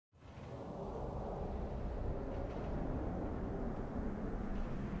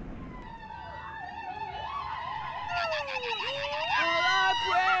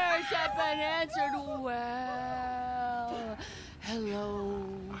answered well. Hello.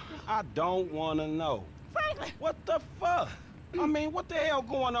 I don't want to know. Franklin! What the fuck? I mean, what the hell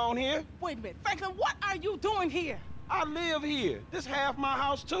going on here? Wait a minute. Franklin, what are you doing here? I live here. This half my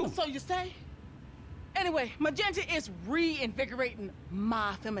house, too. So you say? Anyway, Magenta is reinvigorating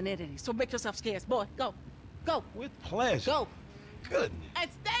my femininity. So make yourself scarce. Boy, go. Go. With pleasure. Go. Goodness. And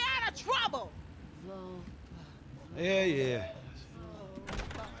stay out of trouble. Yeah.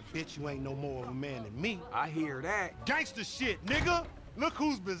 Bitch, you ain't no more of a man than me. I hear that. Gangster shit, nigga. Look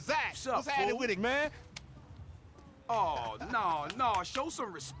who's bizarre. What's at it fool? with it, man? Oh, no. Show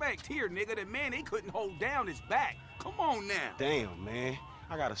some respect here, nigga. The man, they couldn't hold down his back. Come on now. Damn, man.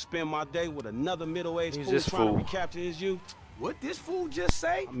 I gotta spend my day with another middle-aged Who's fool this trying fool? to recapture his youth. What this fool just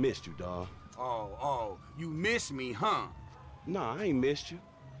say? I missed you, dawg. Oh, you miss me, huh? Nah, I ain't missed you.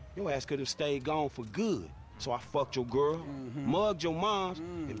 Your ass could have stayed gone for good. So I fucked your girl, mugged your moms,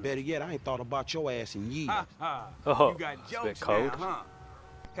 and better yet, I ain't thought about your ass in years. Ha ha. Oh, You got that's a bit jokes cold. now, huh?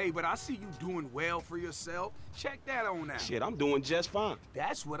 Hey, but I see you doing well for yourself. Check that on out. Shit, I'm doing just fine.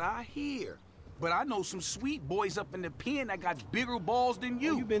 That's what I hear. But I know some sweet boys up in the pen that got bigger balls than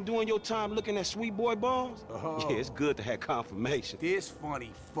you. You been doing your time looking at sweet boy balls? Oh. Yeah, it's good to have confirmation. This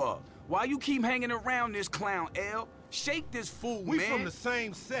funny fuck. Why you keep hanging around this clown, L? Shake this fool, We man. from the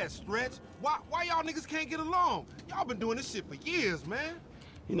same set, Stretch. Why y'all niggas can't get along? Y'all been doing this shit for years, man.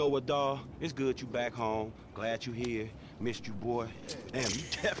 You know what, dawg? It's good you back home. Glad you here. Missed you, boy. Damn, you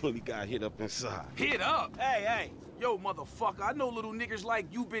definitely got hit up inside. Hit up? Hey. Yo, motherfucker, I know little niggas like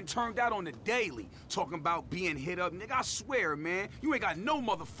you been turned out on the daily. Talking about being hit up, nigga, I swear, man. You ain't got no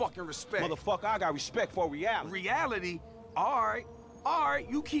motherfucking respect. Motherfucker, I got respect for reality. Reality? All right,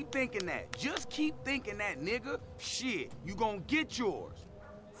 you keep thinking that. Just keep thinking that, nigga. Shit, you gonna get yours.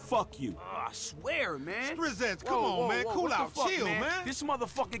 Fuck you. I swear, man. Strizzettes, come on, man. Cool what the out, fuck, chill, man. This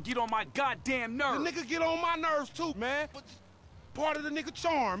motherfucker get on my goddamn The nerves. nigga get on my nerves, too, man. But part of the nigga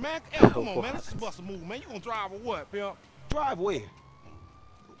charm, man. Hey, come on, man. Let's just bust a move, man. You gonna drive or what, pimp? Drive where?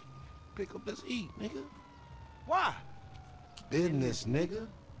 Pick up this heat, nigga. Why? Business, nigga.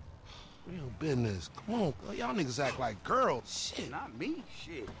 Real business. Come on, y'all niggas act like girls. Shit, not me.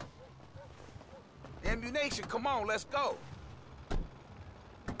 Shit. Ammunition, come on, let's go.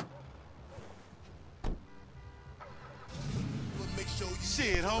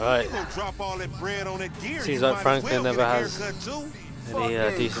 Shit, homie, Right. you gonna drop all that bread on that gear. Seems you like might as Franklin well never get a has haircut, too. any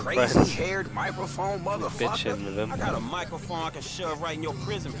Fucking decent friends. crazy-haired microphone motherfucker. Bitching with him. I got a microphone I can shove right in your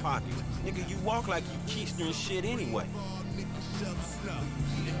prison pocket. Nigga, you walk like you keister and shit anyway.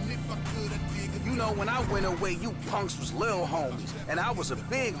 You know, when I went away, you punks was little homies, and I was a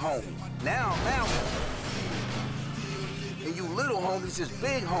big homie. Now, and you little homies is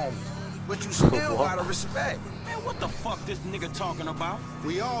big homies, but you still What? gotta respect. Man, what the fuck this nigga talking about?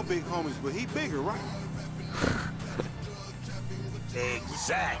 We all big homies, but he bigger, right?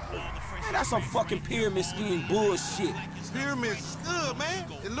 Exactly. Man, that's some fucking pyramid scheme bullshit. Pyramid's good, man.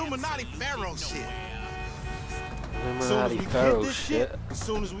 Illuminati Pharaoh shit. Illuminati Pharaoh shit. As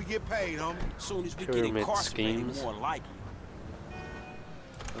soon as we get paid, homie. As soon as we get Pyramid incarcerated, schemes. more likely.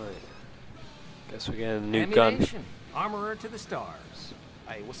 Right. Guess we're getting a new gun. Ammunition. Armorer to the stars.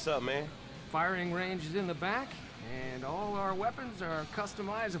 Hey, what's up, man? Firing range is in the back, and all our weapons are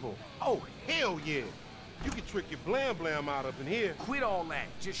customizable. Oh, hell yeah. You can trick your blam blam out up in here. Quit all that.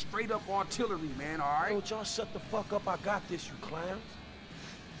 Just straight up artillery, man, all right? Don't y'all shut the fuck up. I got this, you clowns.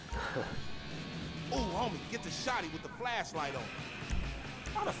 Ooh, homie, get the shotty with the flashlight on.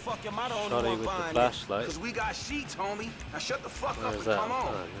 How the fuck am I the only Shotty one with the buying flashlight. Because we got sheets, homie. Now shut the fuck up Where's and that? come on.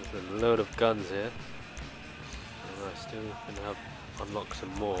 Oh, there's a load of guns here. Oh, I still gonna have unlock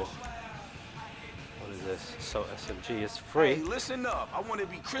some more. What is this? Assault SMG is free. Hey, listen up. I want to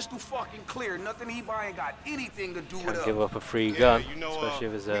be crystal fucking clear. Nothing he buying got anything to do with Can't us. give up a free gun, you know, especially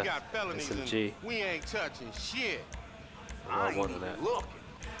if it's we a got felonies SMG. and we ain't touching shit. I I don't ain't want even that. looking.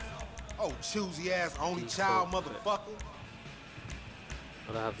 Oh, choosy ass only He's child so motherfucker.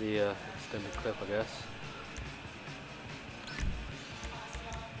 But I have the extended clip, I guess.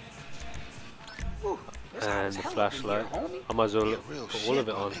 Whew, this And house the hell up in flashlight. here, homie. I might as well real put all of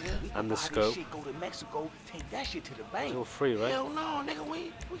it shit, on. nigga. We can And the buy this scope. shit, go to Mexico, take that shit to the It's bank. all free, right? Hell no, nigga,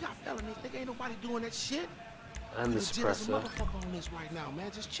 we got felonies. Nigga, ain't nobody doing that shit. And the Legit as a suppressor. motherfucker on this right now,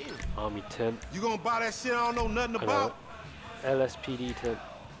 man. Just chill. Army tent. You gonna buy that shit I don't know nothing I know. about? LSPD tent.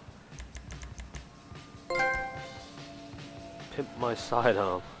 Pimp my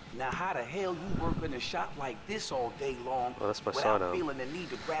sidearm. Now, how the hell you work in a shop like this all day long Well, that's my without sidearm. feeling the need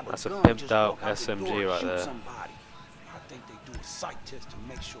to grab That's a a gun, pimped just out walk out the SMG door and right shoot there. somebody? I think they do a psych test to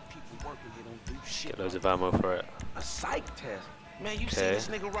make sure people working here don't do shit. Get loads of ammo for it. A psych test? Man, you see Okay, this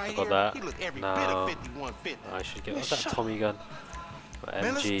nigga right I got here? that. He look every Now, bit of 5150. I should get Man, what's that shut Tommy gun? Or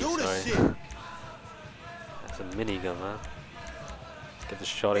Man, let's MG, do this sorry. shit. That's a minigun, man. Get the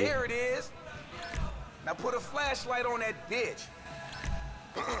shotty. There it is. Now put a flashlight on that bitch.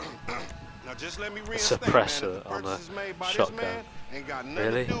 Now just let me reinstate, man. Suppressor The on a purchases made by shotgun. this man ain't got nothing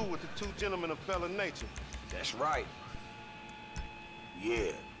Really? to do with the two gentlemen of fella nature. That's right.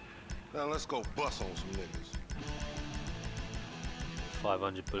 Yeah. Now let's go bust on some niggas.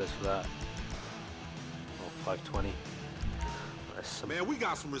 500 bullets for that. Or 520. That's some Man, we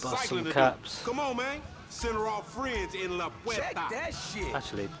got some bust recycling some to caps. do. Come on, man. Send her off friends in La Puerta. Check that shit.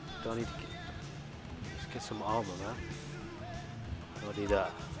 Actually, do I need to get, let's get some armor, man. I'll do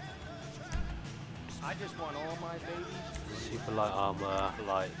that. I just want all my babies. Super light armor,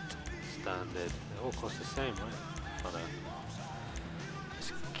 light, standard. They all cost the same, right? Oh no.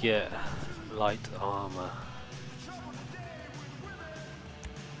 Let's get light armor.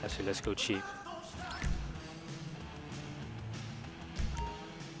 Actually, let's go cheap.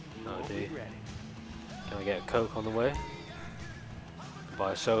 No, dude. Can I get a Coke on the way?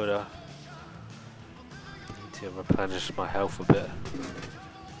 Buy a soda. Need to replenish my health a bit.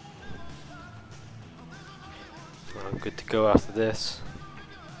 I'm good to go after this.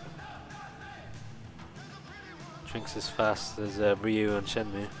 Drinks as fast as Ryu and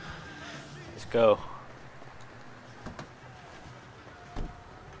Shenmue. Let's go.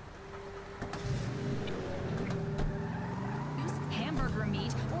 Hamburger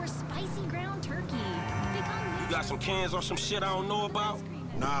meat or spicy ground turkey. You got some cans or some shit I don't know about?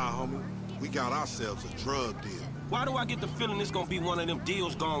 Nah, homie. We got ourselves a drug deal. Why do I get the feeling it's gonna be one of them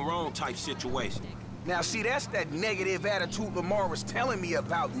deals gone wrong type situation? Now see, that's that negative attitude Lamar was telling me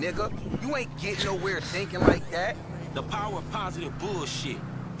about, nigga. You ain't getting nowhere thinking like that. The power of positive bullshit.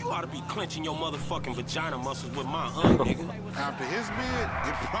 You ought to be clenching your motherfucking vagina muscles with my nigga. After his bid,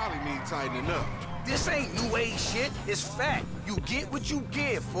 it probably needs tightening up. This ain't new age shit, it's fact. You get what you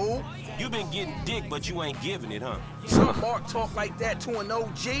give, fool. You been getting dick, but you ain't giving it, huh? Some Mark talk like that to an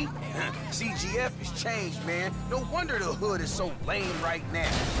OG. CGF has changed, man. No wonder the hood is so lame right now.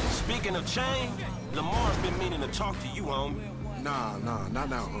 Speaking of change, Lamar's been meaning to talk to you, homie. Nah, not now,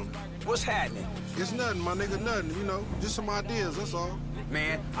 homie. What's happening? It's nothing, my nigga, nothing, you know. Just some ideas, that's all.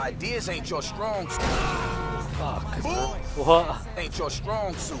 Man, ideas ain't your strong suit. Fuck. Fool, What? ain't your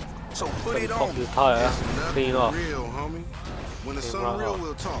strong suit. So put it Pop on the me. tire, Nothing clean off. real, homie. When it's Clean something right real, off.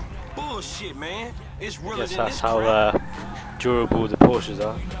 we'll talk. Bullshit, man. It's realer Guess than that's this how crap. durable the Porsches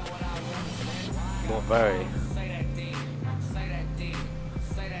are. Not very.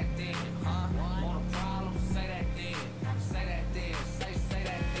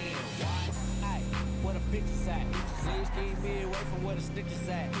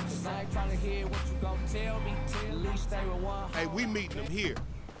 Hey, we meeting them here.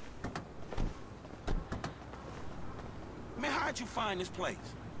 Man, how'd you find this place?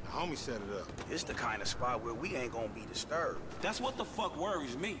 The homie set it up. It's the kind of spot where we ain't gonna be disturbed. That's what the fuck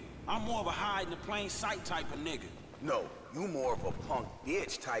worries me. I'm more of a hide in the plain sight type of nigga. No, you more of a punk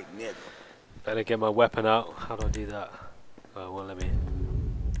bitch type nigga. Better get my weapon out. How do I do that? Oh, it won't let me.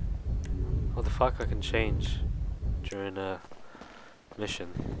 What the fuck? I can change during a mission.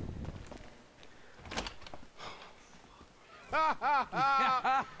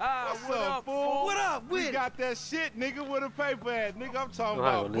 What's up, fool? What up with We it? got that shit, nigga, with a paper at. Nigga, I'm talking Oh,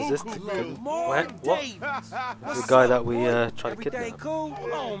 hang about on, is this buku the- bills. What? The What's guy up, that we boy? tried to Everything kidnap. cool?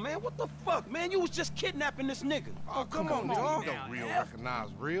 Hold on, man. What the fuck, man? You was just kidnapping this nigga. Oh, come on, on, dog. now, Don't real F. recognize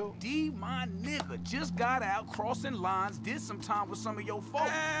real. D, my nigga, just got out crossing lines, did some time with some of your folks.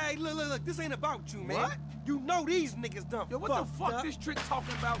 Hey, look, this ain't about you, man. What? You know these niggas done Yo, what the fuck up. this trick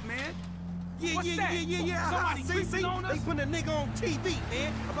talking about, man? Yeah, What's that? Somebody creeping on us? They put a nigga on TV,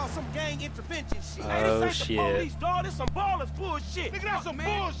 man, about some gang intervention shit. Oh, this ain't shit. the police, dog. This some ballers bullshit. Nigga, that's some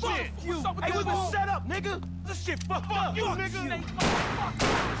man. bullshit. Fuck You. What's up with Hey, that we been bull? set up, nigga. This shit fucked up. you, Fuck nigga. you. Ain't fuck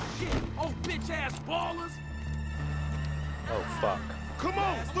shit. Oh, bitch ass ballers. Oh fuck. Come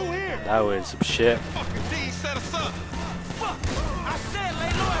on, through here. Now we're in some shit. Fucking D set us up. Fuck. I said lay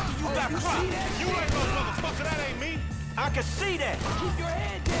low after you got cropped. You ain't no motherfucker, that ain't me. I can see that. Keep your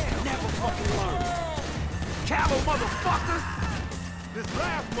head down. Never fucking learn. Cabo motherfuckers. This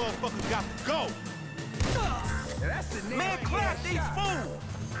last motherfucker got to go. That's the nigga. Man, clap these fools.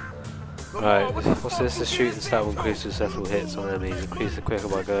 Alright, what's this? The shooting stat will increase to several hits on enemies. Increase the quicker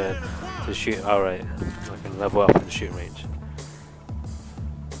by going to the shoot. Alright, I can level up in the shooting range.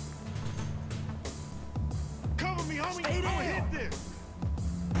 Cover me, homie. I'm gonna hit this.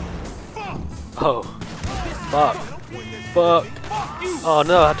 Fuck. Oh, fuck. Fuck. Oh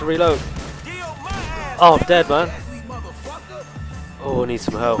no, I had to reload. Oh, I'm dead, man. Oh, I need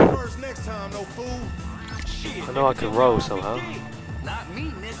some help. First next time, no fool. Shit. I know I can roll somehow. Not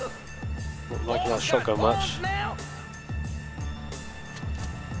me, nigga. Not like that Balls shotgun got much. balls now?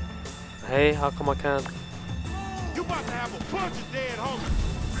 Hey, how come I can't? You about to have a bunch of dead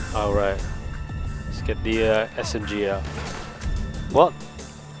homies. Oh, right. Let's get the SMG out. What?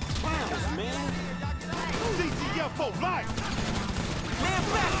 Clowns, man. CCF for life. Man,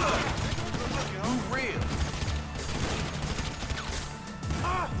 back up. You real.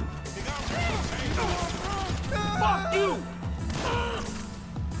 Fuck you!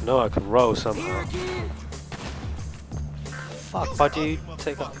 No, I can roll somehow. Fuck, why do you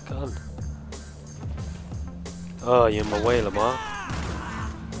take out the gun? Oh, you're in my way, Lamar.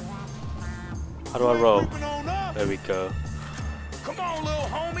 How do I roll? There we go. Come on, little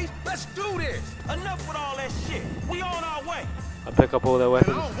homies. Let's do this. Enough with all that shit. We on our way. I pick up all their Man,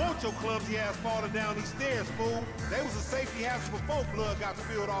 weapons. I don't want your clumsy ass falling down these stairs, fool. They was a safety hazard before blood got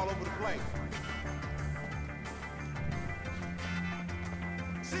spilled all over the place.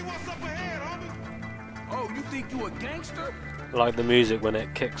 See what's up ahead, homie? Oh, you think you a gangster? I like the music when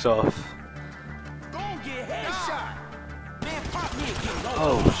it kicks off. Go get headshot. Man, pop me again.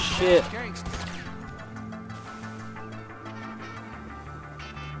 Oh shit. Gangster.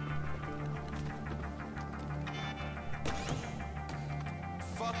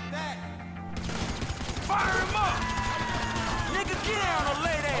 Fuck that. Fire him up. Nigga, get down or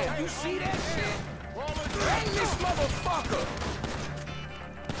lay down. You see that shit? Bang this motherfucker.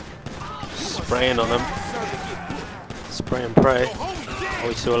 Spraying on them. Spray and pray. Are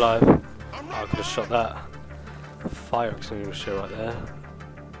we still alive? Oh, I could have shot that. Fire extinguisher right there.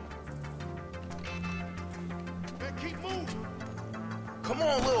 Man, keep moving. Come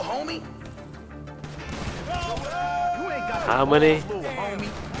on, little homie. You ain't got How many? little homie.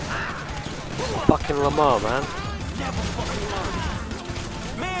 Fucking Lamar, man. Never fucking learn.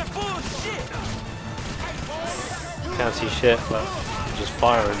 Man, bullshit. Can't see shit, but I'm just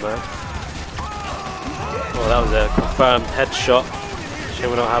firing, man. Oh, that was a confirmed headshot. Shame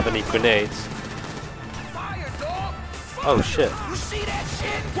we don't have any grenades. Fire, dog. Oh shit. You see that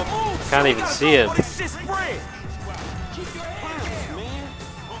shit? Well, move. Can't even see him. This shit spread. Keep your hands down, man.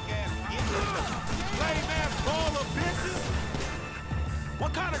 Lame ass ball of bitches.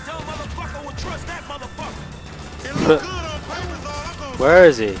 What kind of dumb motherfucker would trust that motherfucker? It look good on paper, all I'm gonna Where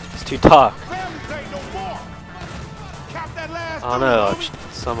is he? It's too dark. Families ain't no more. Cap that last Oh dude, no, I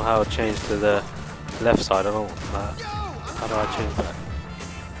homie. somehow changed to the left side. I don't want that. How do I change that?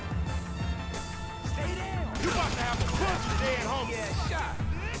 Stay down. You about to have a bunch of dead homies. Yeah, shot.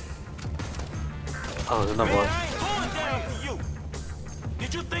 Oh, there's another Man, one. I ain't going down for you.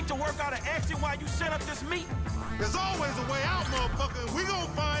 Did you think to work out an exit while you set up this meeting? There's always a way out, motherfucker. We gon'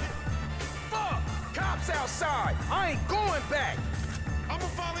 find it. Fuck. Cops outside. I ain't going back. I'ma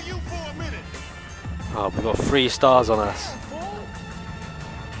follow you for a minute. Oh, we got 3 stars on us.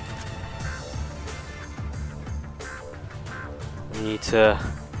 We need to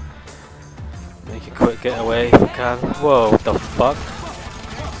make a quick getaway if we can. Whoa, what the fuck?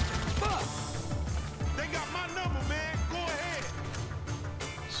 They got my number, man. Go ahead.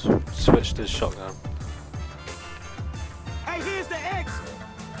 Switch to shotgun. Hey, here's the exit.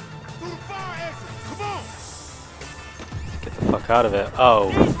 Through the fire exit. Come on. Get the fuck out of it. Oh,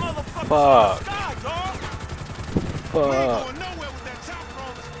 These motherfuckers fuck. sky, dog. We ain't Fuck. going nowhere with that chopper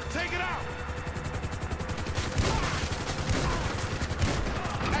on us. Take it out.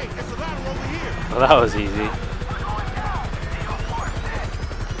 Hey, it's a ladder over here. Well, that was easy.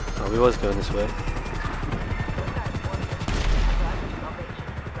 Oh, we was going this way.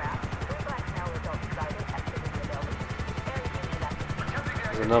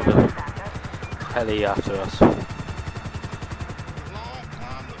 There's another heli after us.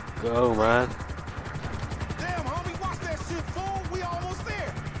 Go, man. Damn, homie, watch that shit, fool. We almost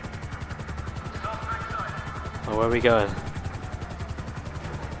there. Oh, where are we going? I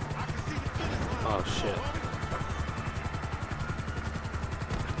can see the finish line. Oh, shit.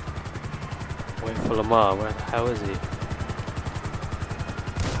 Wait for Lamar. Where the hell is he?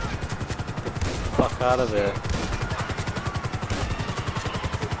 Fuck out of here.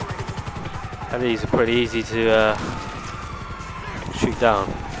 Helis are pretty easy to shoot down.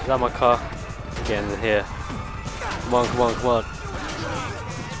 Is that my car? Get in here. Come on, come on, come on.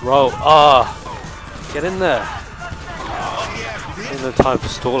 Let's roll. Ah! Get in there. Ain't no time for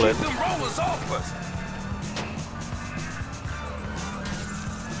stalling. Them rollers off us.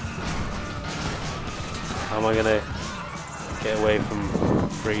 How am I gonna get away from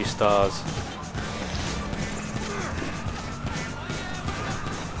 3 stars?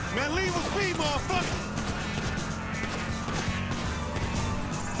 Man, leave us be, motherfucker.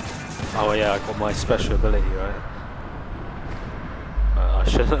 Oh yeah, I got my special ability, right? I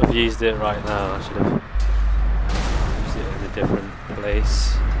shouldn't have used it right now. I should have used it in a different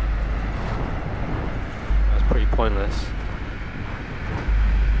place. That's pretty pointless.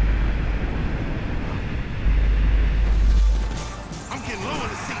 I'm getting low in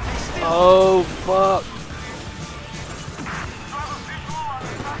the seat. They still Oh fuck!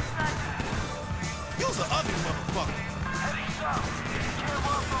 You's an ugly motherfucker.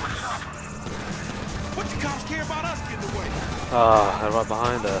 What the cops care about us getting away? Ah, they're right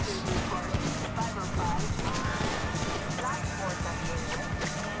behind us.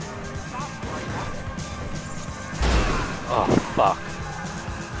 Oh fuck!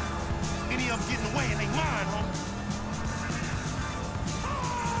 Any of them getting away and they mine, homie.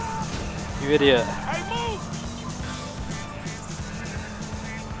 You idiot! Hey, move!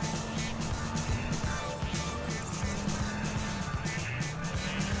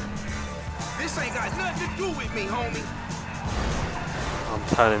 This ain't got nothing to do with me, homie. I'm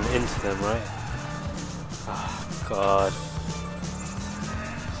turning into them, right? Oh god.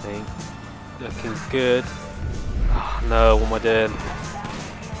 Ain't looking good. Oh no, what am I doing?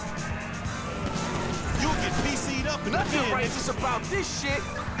 You'll get PC'd up in the Nothing bin. righteous about this shit.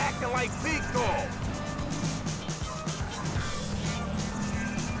 Acting like big dog.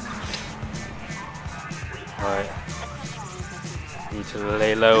 Alright. Need to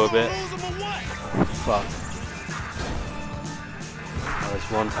lay low a bit. Lose them or what? Oh, fuck. Oh, there's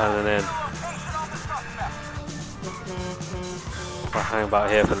one turning in. I'll hang about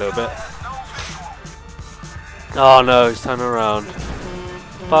here for a little bit. Oh no, he's turning around.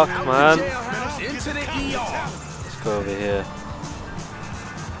 Fuck, man. Jailhouse into the ER. Let's go over here.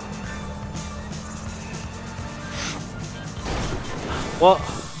 What?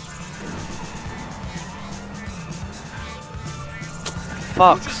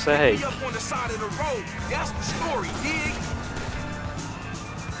 Fuck's sake. Be up on the side of the road. That's the story, dig?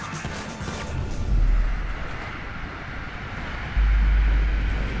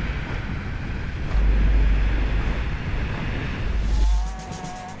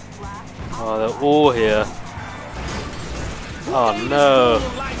 Oh, they're all here. Oh no.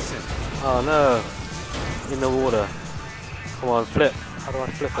 Oh no. In the water. Come on, flip. How do I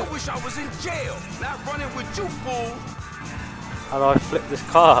flip I it? wish I was in jail, not running with you, fool. How do I flip this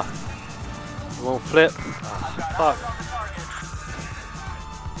car? It won't flip. Oh, fuck.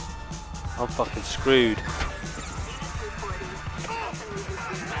 I'm fucking screwed.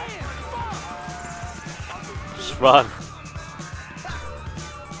 Just run.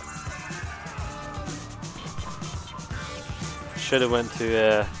 Should have went to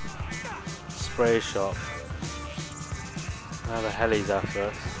a spray shop. Now the heli's after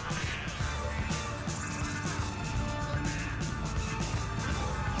us.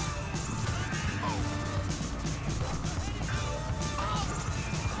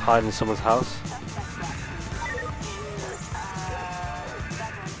 Hide in someone's house.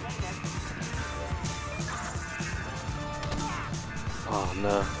 Oh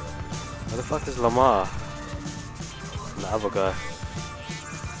no. Where the fuck is Lamar? And the other guy.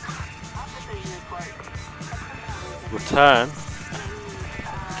 Return?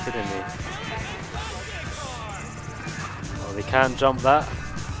 Kidding me. Oh, they can't jump that?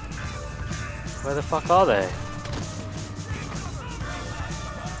 Where the fuck are they?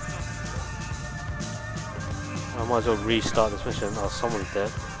 I might as well restart this mission. Oh, someone's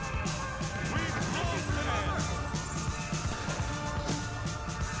dead.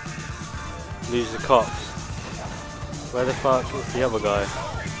 Lose the cops. Where the fuck is the other guy?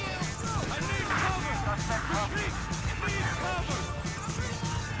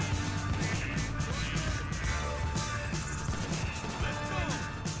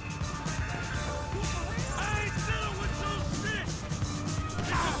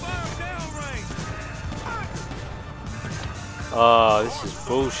 Oh, this is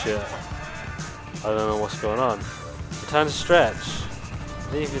bullshit. I don't know what's going on. Return to stretch.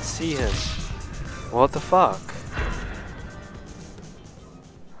 I didn't even see him. What the fuck?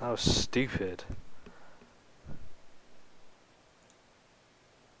 That was stupid.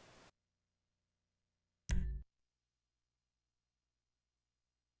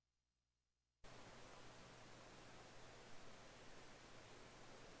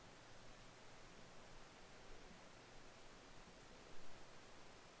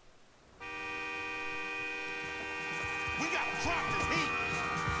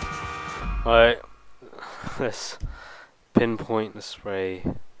 Alright, let's pinpoint the spray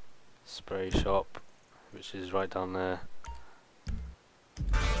shop, which is right down there.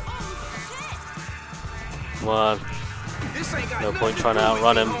 Come on, no point trying to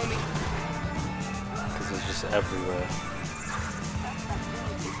outrun him. just everywhere.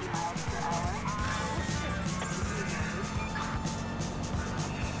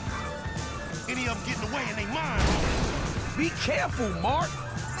 Any of them getting away and they mind. Be careful, Mark.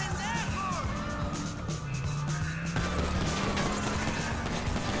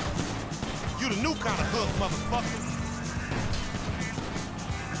 You the new kind of hook, motherfucker.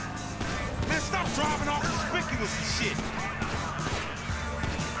 Man, stop driving all conspicuous and shit.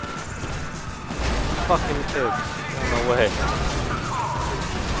 Fucking kids. On my way.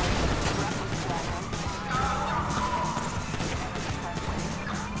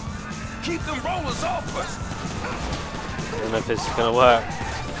 Keep them rollers off us. I don't know if this is gonna work.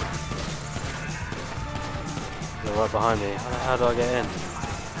 They're right behind me. How do I get in?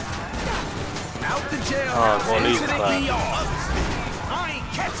 Out the jail. Oh, I've got to lose that. I ain't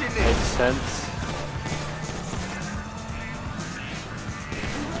catching Makes this. sense.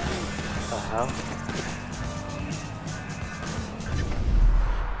 What the hell?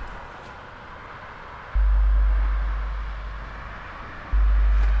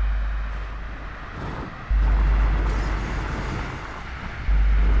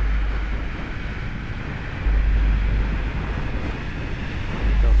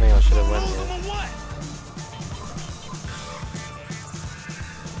 Don't think I should have went here.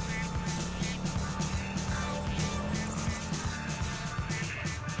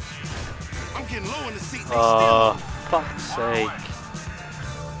 I'm getting low in the seat. They Oh, fuck's sake.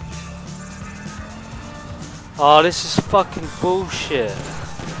 Oh, this is fucking bullshit.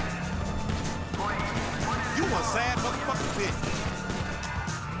 You one sad motherfucking bitch.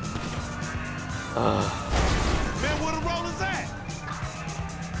 Man, where the rollers at?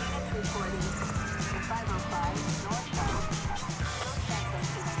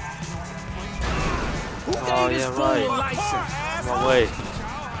 Who gave Oh, this yeah, fool a right. license? My way.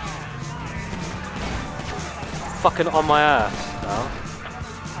 Fucking on my ass now.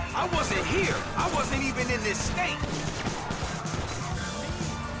 I wasn't here. I wasn't even in this state.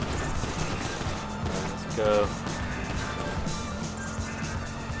 Let's go.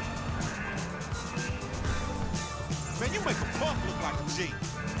 Man, you make a punk look like a G.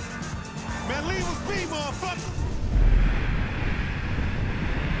 Man, leave us be, motherfucker.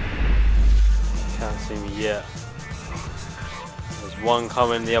 Can't see me yet. There's one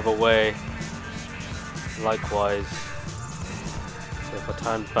coming the other way. Likewise. So if I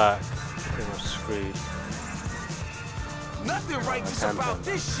turn back, I think I'm screwed. Nothing righteous about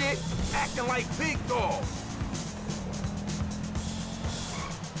this shit. Acting like big dog.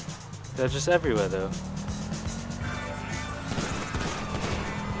 They're just everywhere though.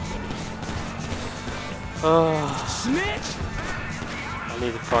 Snitch! I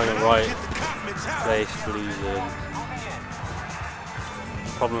need to find the right place to lose in.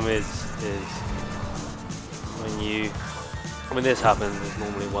 The problem is when this happens, there's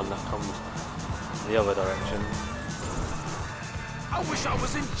normally one that comes the other direction. I wish I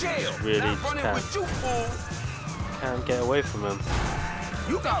was in jail. Really not just running with you, fool. Can't get away from him.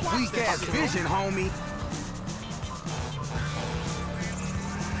 You got weak ass vision, homie.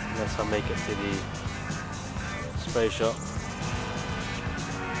 Unless I make it to the spray shop.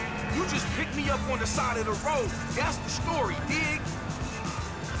 You just picked me up on the side of the road. That's the story, dig?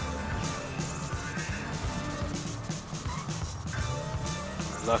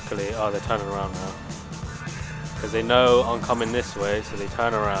 Luckily, oh, they're turning around now. Because they know I'm coming this way, so they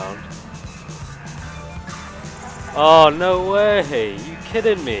turn around. Oh, no way! You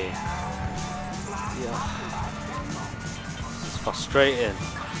kidding me? Yeah. This is frustrating.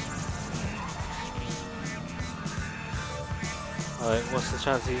 Alright, what's the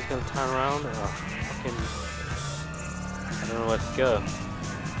chance he's going to turn around? Oh, fucking... I don't know where to go.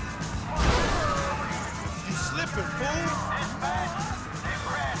 You slipping, fool.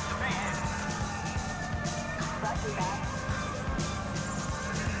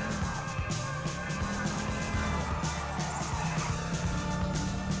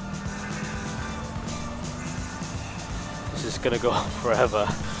 It's just gonna go on forever.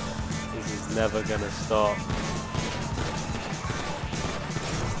 This is never gonna stop.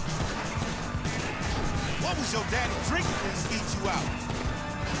 What was your daddy drinking and eat you out?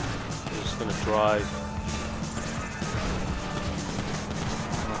 I'm just gonna drive.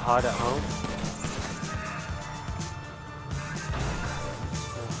 Can I hide at home?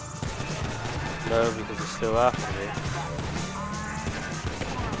 No, because it's still after me.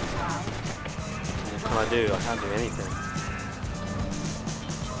 What can I do? I can't do anything.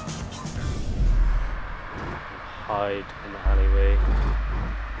 Hide in the alleyway.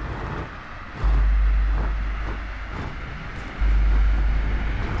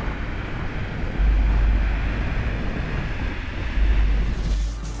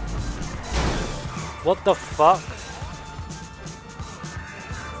 What the fuck?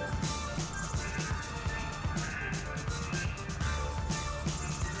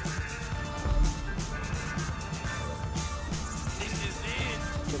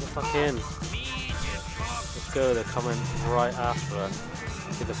 Get the fuck in. Let's go, they're coming right after us.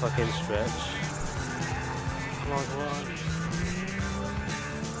 Get the fuck in, Stretch. Come on, come on.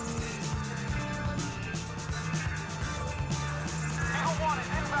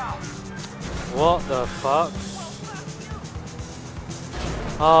 What the fuck?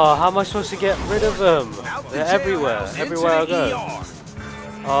 Oh, how am I supposed to get rid of them? They're everywhere. Everywhere I go.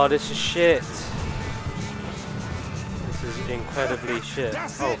 Oh, this is shit. This is incredibly shit.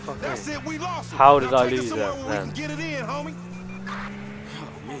 Oh, fuck me. How did I lose that then?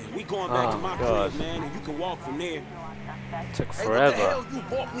 We going back to my God. crib, man, and you can walk from there. Took Hey, what the hell forever.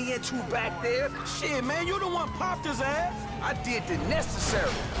 you walked me into back there? Shit, man, you the one popped his ass. I did the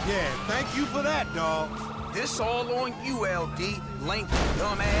necessary. Yeah, thank you for that, dog. This all on you, LD, lanky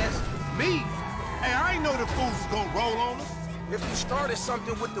dumbass. Me? Hey, I ain't know the fools was gonna roll on us. If you started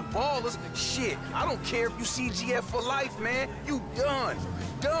something with the ballers, shit, I don't care if you CGF for life, man. You done.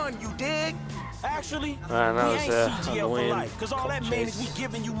 Done, you dig? Actually, Man, that we was, ain't CGF for annoying life, cause all that means chase. is we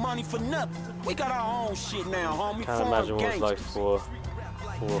giving you money for nothing. We got our own shit now, homie. Can't imagine what it was like 4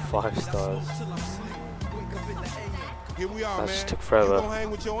 or 5 stars. Here we are, That man. just took forever. You gonna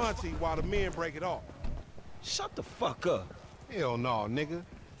hang with your auntie while the men break it off. Shut the fuck up. Hell no, nigga.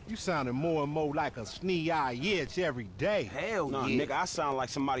 You sounding more and more like a snee-eye itch every day. Hell Nah, yeah. nigga, I sound like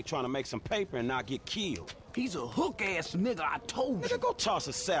somebody trying to make some paper and not get killed. He's a hook-ass nigga, I told you. Nigga, go toss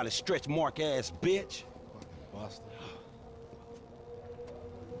a salad, stretch mark ass bitch. Buster.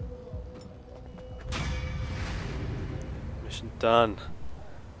 Mission done.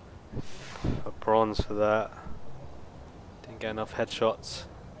 A bronze for that. Didn't get enough headshots.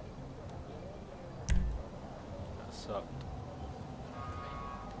 That sucked.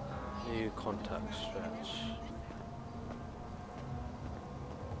 New contact stretch.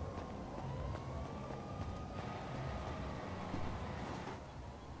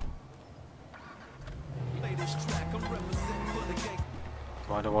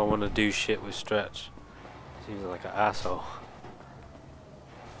 Why do I want to do shit with Stretch? Seems like an asshole.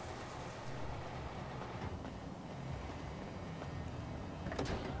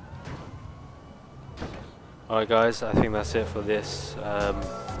 Alright guys, I think that's it for this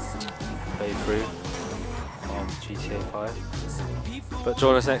playthrough of GTA 5. But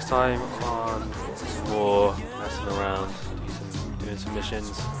join us next time on more messing around, doing some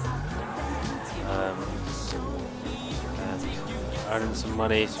missions, and earning some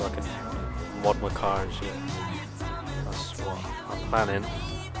money so I can mod my car and shit. That's what I'm planning.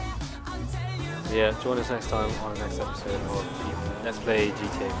 So yeah, join us next time on the next episode of Let's Play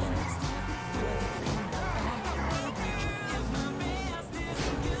GTA 5.